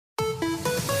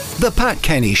The Pat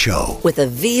Kenny Show with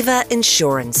Aviva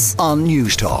Insurance on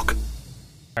News Talk.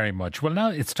 Very much. Well,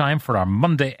 now it's time for our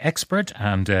Monday expert,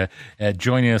 and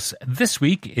joining us this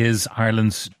week is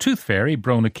Ireland's tooth fairy,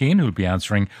 Bronagh Keane, who'll be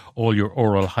answering all your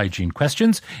oral hygiene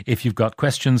questions. If you've got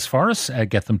questions for us,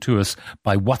 get them to us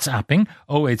by WhatsApping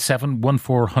 087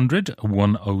 1400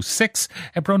 106.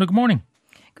 Bronagh, good morning.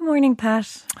 Good morning,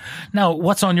 Pat. Now,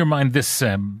 what's on your mind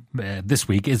this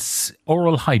week is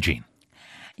oral hygiene.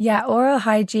 Yeah, oral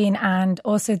hygiene, and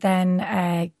also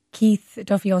then Keith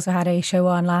Duffy also had a show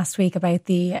on last week about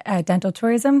the dental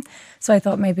tourism. So I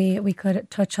thought maybe we could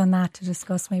touch on that to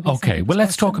discuss maybe. Okay, well,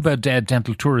 let's talk about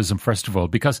dental tourism first of all,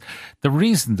 because the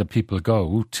reason that people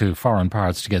go to foreign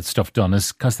parts to get stuff done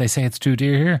is because they say it's too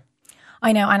dear here.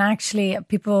 I know, and actually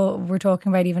people were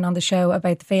talking about even on the show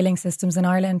about the failing systems in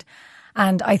Ireland.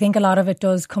 And I think a lot of it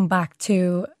does come back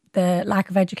to the lack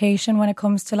of education when it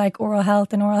comes to like oral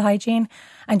health and oral hygiene,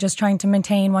 and just trying to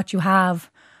maintain what you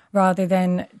have rather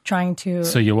than trying to...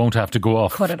 So you won't have to go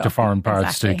off to foreign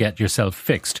parts to get yourself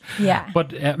fixed. Yeah.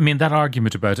 But I mean, that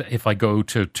argument about if I go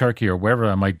to Turkey or wherever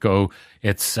I might go,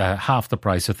 it's half the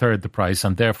price, a third the price,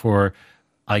 and therefore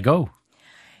I go.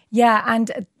 Yeah,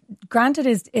 and granted,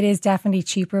 it is definitely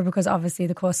cheaper because obviously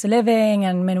the cost of living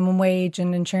and minimum wage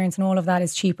and insurance and all of that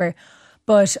is cheaper.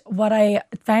 But what I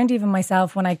found even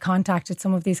myself when I contacted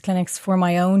some of these clinics for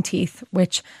my own teeth,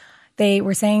 which they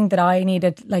were saying that I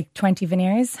needed like 20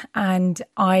 veneers, and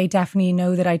I definitely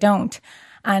know that I don't.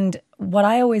 And what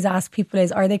I always ask people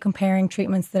is, are they comparing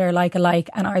treatments that are like alike,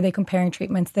 and are they comparing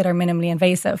treatments that are minimally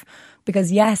invasive?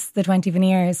 Because yes, the 20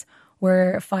 veneers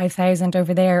were 5,000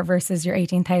 over there versus your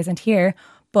 18,000 here,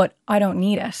 but I don't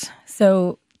need it.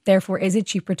 So therefore, is it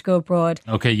cheaper to go abroad?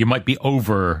 Okay, you might be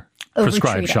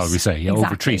prescribed, shall we say, exactly.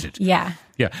 Over-treated. Yeah.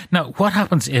 Yeah. Now, what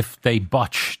happens if they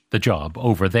botch the job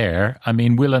over there? I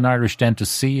mean, will an Irish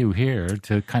dentist see you here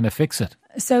to kind of fix it?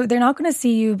 So they're not going to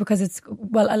see you because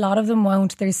a lot of them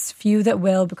won't. There's few that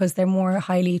will because they're more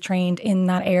highly trained in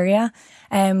that area.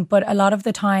 But a lot of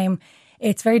the time,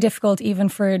 it's very difficult even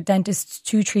for dentists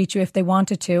to treat you if they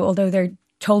wanted to, although they're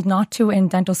told not to in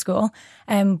dental school,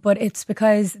 but it's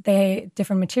because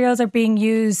different materials are being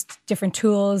used, different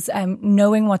tools,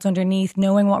 knowing what's underneath,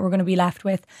 knowing what we're going to be left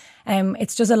with.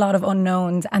 It's just a lot of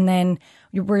unknowns, and then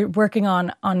we're working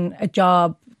on a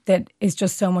job that is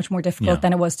just so much more difficult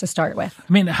than it was to start with.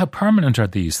 I mean, how permanent are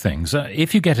these things?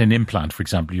 If you get an implant, for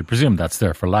example, you presume that's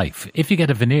there for life. If you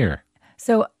get a veneer...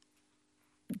 So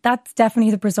that's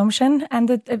definitely the presumption, and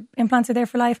that implants are there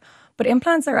for life. But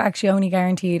implants are actually only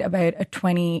guaranteed about a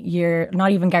 20-year,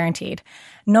 not even guaranteed.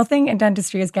 Nothing in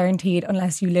dentistry is guaranteed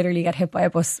unless you literally get hit by a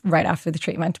bus right after the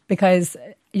treatment, because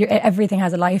everything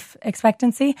has a life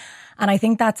expectancy. And I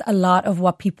think that's a lot of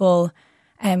what people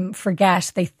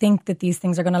forget. They think that these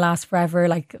things are going to last forever,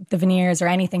 like the veneers or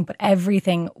anything, but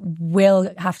everything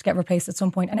will have to get replaced at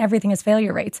some point, and everything has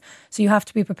failure rates. So you have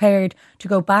to be prepared to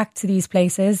go back to these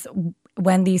places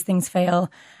when these things fail,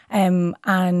 and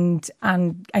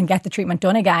get the treatment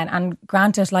done again. And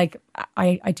granted, like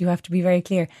I do have to be very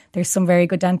clear, there's some very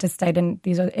good dentists out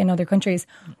in other countries.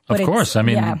 But of course, I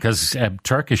mean, because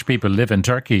Turkish people live in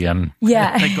Turkey and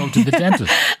they go to the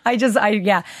dentist.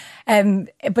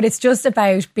 But it's just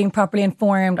about being properly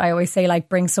informed. I always say, like,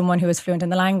 bring someone who is fluent in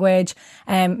the language,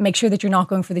 make sure that you're not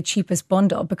going for the cheapest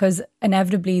bundle, because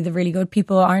inevitably the really good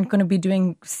people aren't going to be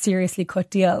doing seriously cut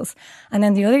deals. And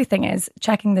then the other thing is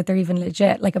checking that they're even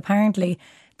legit. Like, apparently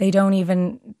they don't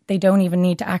even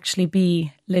need to actually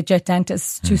be legit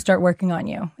dentists to start working on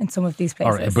you in some of these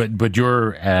places. All right, but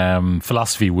your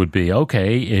philosophy would be,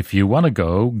 okay, if you want to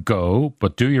go,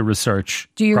 but do your research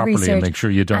properly and make sure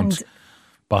you don't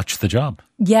botch the job.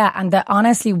 Yeah, and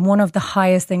honestly, one of the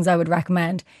highest things I would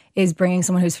recommend is bringing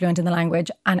someone who's fluent in the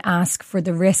language and ask for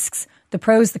the risks, the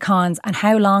pros, the cons, and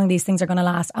how long these things are going to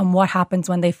last and what happens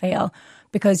when they fail.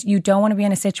 Because you don't want to be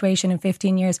in a situation in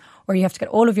 15 years where you have to get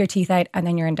all of your teeth out and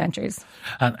then you're in dentures.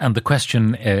 And the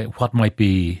question, what might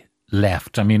be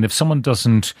left? I mean, if someone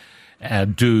doesn't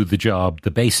do the job,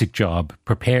 the basic job,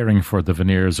 preparing for the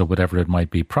veneers or whatever it might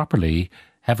be properly,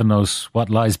 heaven knows what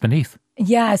lies beneath.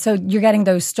 Yeah, so you're getting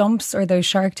those stumps or those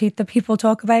shark teeth that people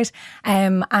talk about.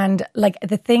 And like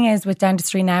the thing is with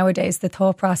dentistry nowadays, the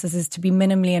thought process is to be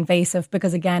minimally invasive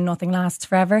because, again, nothing lasts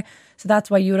forever. So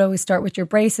that's why you would always start with your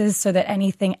braces, so that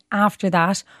anything after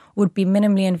that would be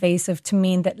minimally invasive, to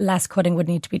mean that less cutting would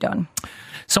need to be done.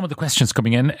 Some of the questions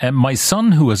coming in. My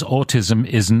son, who has autism,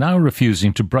 is now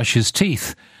refusing to brush his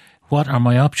teeth. What are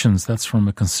my options? That's from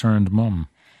a concerned mum.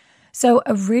 So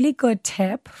a really good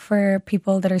tip for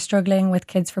people that are struggling with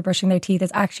kids for brushing their teeth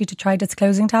is actually to try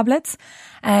disclosing tablets.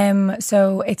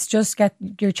 So it's just get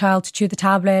your child to chew the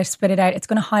tablet, spit it out. It's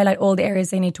going to highlight all the areas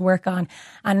they need to work on.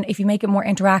 And if you make it more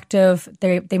interactive,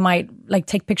 they might like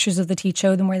take pictures of the teeth,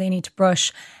 show them where they need to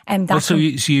brush. And that's so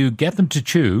you get them to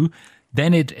chew.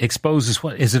 Then it exposes,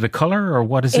 what is it, a colour or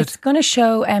what is it? It's going to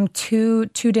show two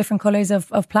different colours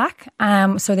of plaque.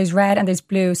 So there's red and there's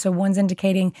blue. So one's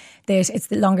indicating that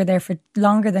it's longer there for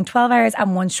longer than 12 hours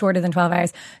and one's shorter than 12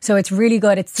 hours. So it's really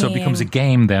good at seeing. So it becomes a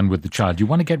game then with the child. You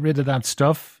want to get rid of that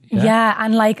stuff? Yeah,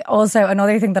 and like also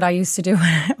another thing that I used to do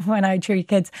when I treat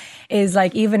kids is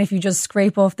like even if you just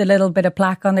scrape off the little bit of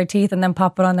plaque on their teeth and then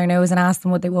pop it on their nose and ask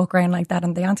them would they walk around like that,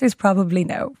 and the answer is probably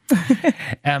no.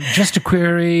 Just a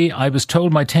query. I was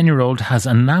told my 10-year-old has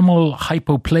enamel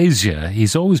hypoplasia.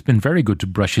 He's always been very good to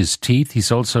brush his teeth. He's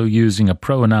also using a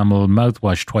Pro Enamel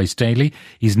mouthwash twice daily.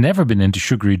 He's never been into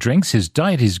sugary drinks. His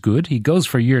diet is good. He goes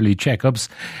for yearly checkups.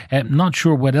 Not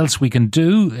sure what else we can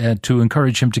do to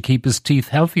encourage him to keep his teeth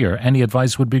healthier. Any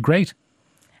advice would be great.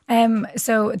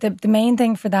 So the main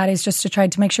thing for that is just to try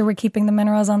to make sure we're keeping the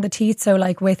minerals on the teeth. So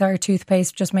like with our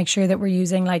toothpaste, just make sure that we're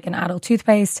using like an adult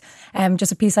toothpaste,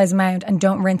 just a pea-sized amount, and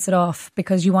don't rinse it off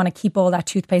because you want to keep all that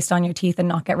toothpaste on your teeth and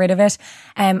not get rid of it.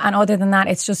 And other than that,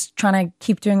 it's just trying to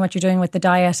keep doing what you're doing with the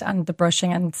diet and the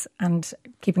brushing and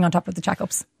keeping on top of the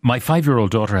checkups. My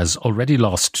 5-year-old daughter has already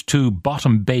lost 2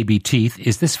 bottom baby teeth.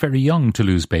 Is this very young to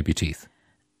lose baby teeth?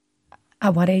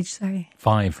 At what age, sorry?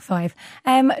 5.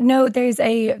 No, there's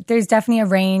definitely a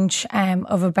range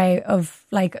of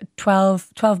like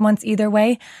 12 months either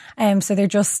way. So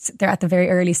they're at the very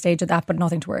early stage of that, but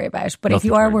nothing to worry about. But if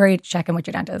you are worried, check in with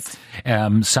your dentist.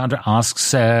 Sandra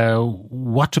asks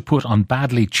what to put on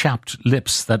badly chapped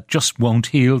lips that just won't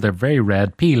heal. They're very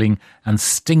red, peeling and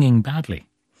stinging badly.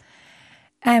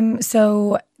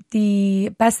 So the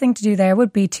best thing to do there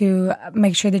would be to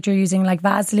make sure that you're using like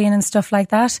Vaseline and stuff like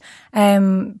that.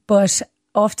 But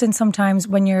often sometimes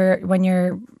when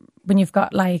you've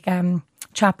got like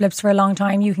chapped lips for a long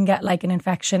time, you can get like an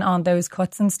infection on those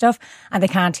cuts and stuff and they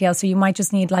can't heal. So you might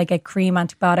just need like a cream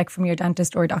antibiotic from your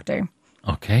dentist or doctor.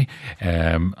 Okay.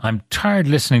 I'm tired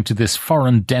listening to this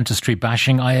foreign dentistry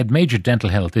bashing. I had major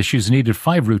dental health issues, needed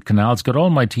 5 root canals, got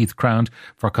all my teeth crowned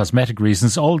for cosmetic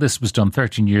reasons. All this was done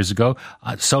 13 years ago.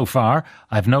 So far,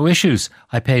 I've no issues.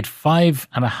 I paid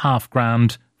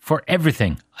 $5,500 for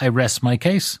everything. I rest my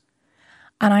case.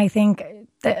 And I think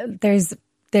there's,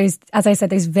 as I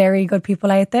said, there's very good people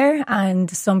out there and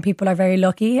some people are very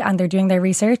lucky and they're doing their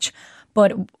research.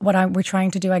 But what we're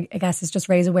trying to do, I guess, is just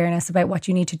raise awareness about what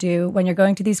you need to do when you're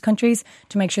going to these countries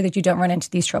to make sure that you don't run into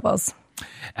these troubles.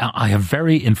 I have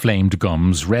very inflamed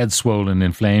gums, red, swollen,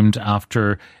 inflamed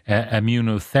after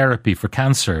immunotherapy for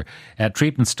cancer.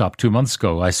 Treatment stopped 2 months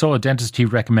ago. I saw a dentist. He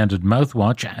recommended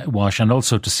mouthwash and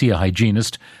also to see a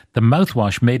hygienist. The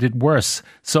mouthwash made it worse.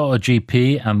 Saw a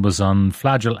GP and was on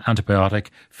Flagyl antibiotic.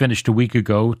 Finished a week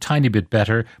ago. Tiny bit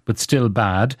better, but still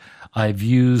bad. I've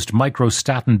used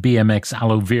microstatin BMX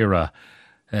aloe vera.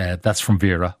 That's from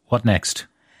Vera. What next?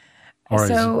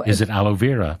 Or is it aloe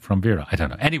vera from Vera? I don't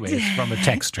know. Anyway, it's from a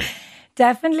texter.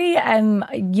 Definitely.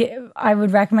 I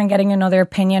would recommend getting another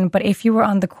opinion. But if you were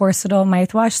on the Corsidol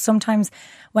mouthwash, sometimes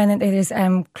when there's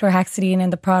chlorhexidine in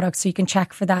the product, so you can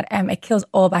check for that. It kills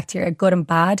all bacteria, good and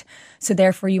bad. So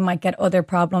therefore, you might get other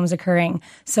problems occurring.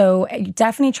 So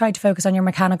definitely try to focus on your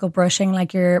mechanical brushing,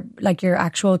 like your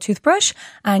actual toothbrush,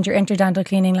 and your interdental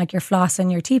cleaning, like your floss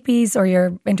and your teepees or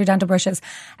your interdental brushes,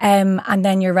 and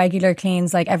then your regular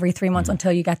cleans, like every 3 months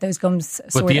until you get those gums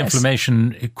sorted. But the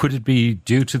inflammation, could it be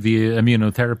due to the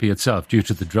immunotherapy itself, due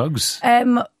to the drugs?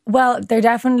 Well, it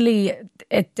definitely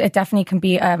can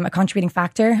be a contributing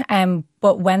factor.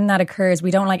 But when that occurs,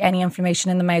 we don't like any inflammation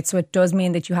in the mouth. So it does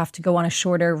mean that you have to go on a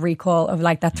shorter recall of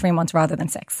like that 3 months rather than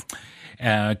 6.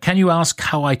 Can you ask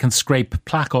how I can scrape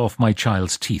plaque off my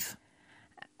child's teeth?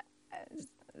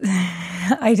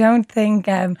 I don't think.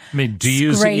 Do you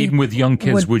use, even with young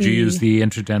kids, would you use the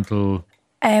interdental?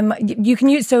 You can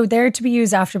use, so they're to be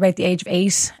used after about the age of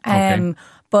 8. Okay.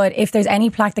 But if there's any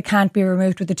plaque that can't be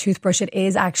removed with the toothbrush, it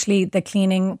is actually the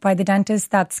cleaning by the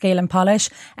dentist, that scale and polish.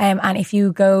 And if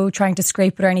you go trying to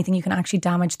scrape it or anything, you can actually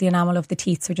damage the enamel of the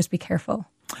teeth. So just be careful.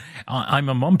 I'm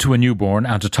a mum to a newborn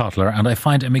and a toddler, and I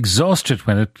find I'm exhausted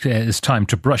when it is time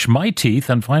to brush my teeth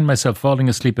and find myself falling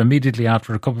asleep immediately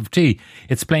after a cup of tea.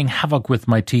 It's playing havoc with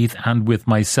my teeth and with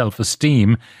my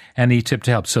self-esteem. Any tip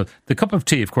to help? So the cup of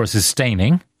tea, of course, is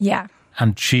staining. Yeah.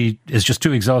 And she is just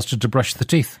too exhausted to brush the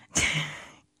teeth.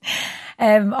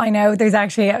 I know there's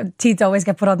actually teeth always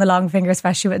get put on the long finger,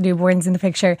 especially with newborns in the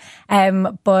picture.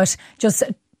 But just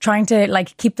trying to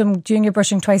like keep them doing your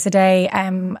brushing twice a day,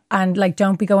 and like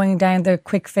don't be going down the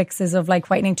quick fixes of like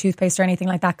whitening toothpaste or anything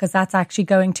like that, because that's actually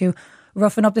going to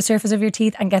roughen up the surface of your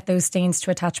teeth and get those stains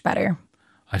to attach better.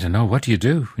 I don't know. What do you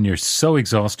do when you're so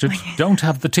exhausted? Don't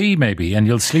have the tea, maybe, and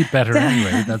you'll sleep better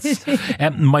anyway. That's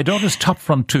my daughter's top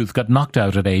front tooth got knocked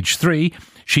out at age 3.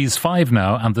 She's 5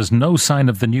 now, and there's no sign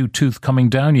of the new tooth coming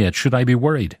down yet. Should I be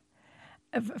worried?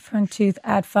 Front tooth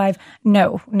at 5?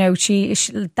 No. She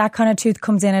that kind of tooth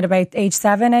comes in at about age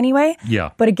 7 anyway.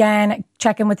 Yeah. But again,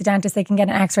 check in with the dentist. They can get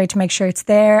an X-ray to make sure it's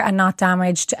there and not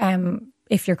damaged.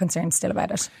 If you're concerned still about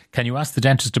it. Can you ask the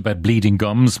dentist about bleeding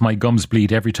gums? My gums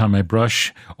bleed every time I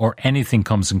brush or anything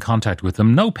comes in contact with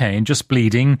them. No pain, just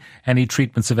bleeding. Any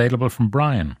treatments available from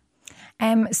Brian?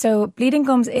 So bleeding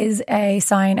gums is a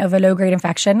sign of a low-grade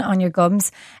infection on your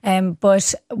gums,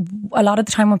 but a lot of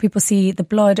the time when people see the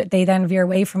blood, they then veer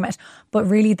away from it. But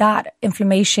really that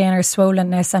inflammation or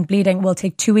swollenness and bleeding will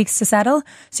take 2 weeks to settle.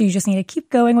 So you just need to keep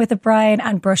going with it, Brian,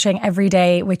 and brushing every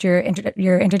day with your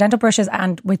interdental brushes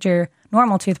and with your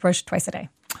normal toothbrush twice a day.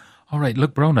 All right,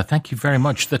 look, Bronagh, thank you very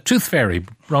much. The Tooth Fairy,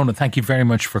 Bronagh, thank you very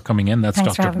much for coming in. That's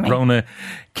Thanks Dr. Bronagh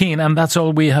Keane, and that's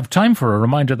all we have time for. A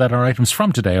reminder that our items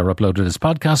from today are uploaded as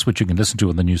podcasts, which you can listen to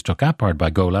on the News Talk app, powered by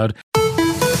Go Loud.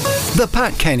 The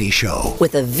Pat Kenny Show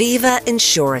with Aviva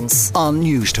Insurance on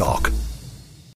News Talk.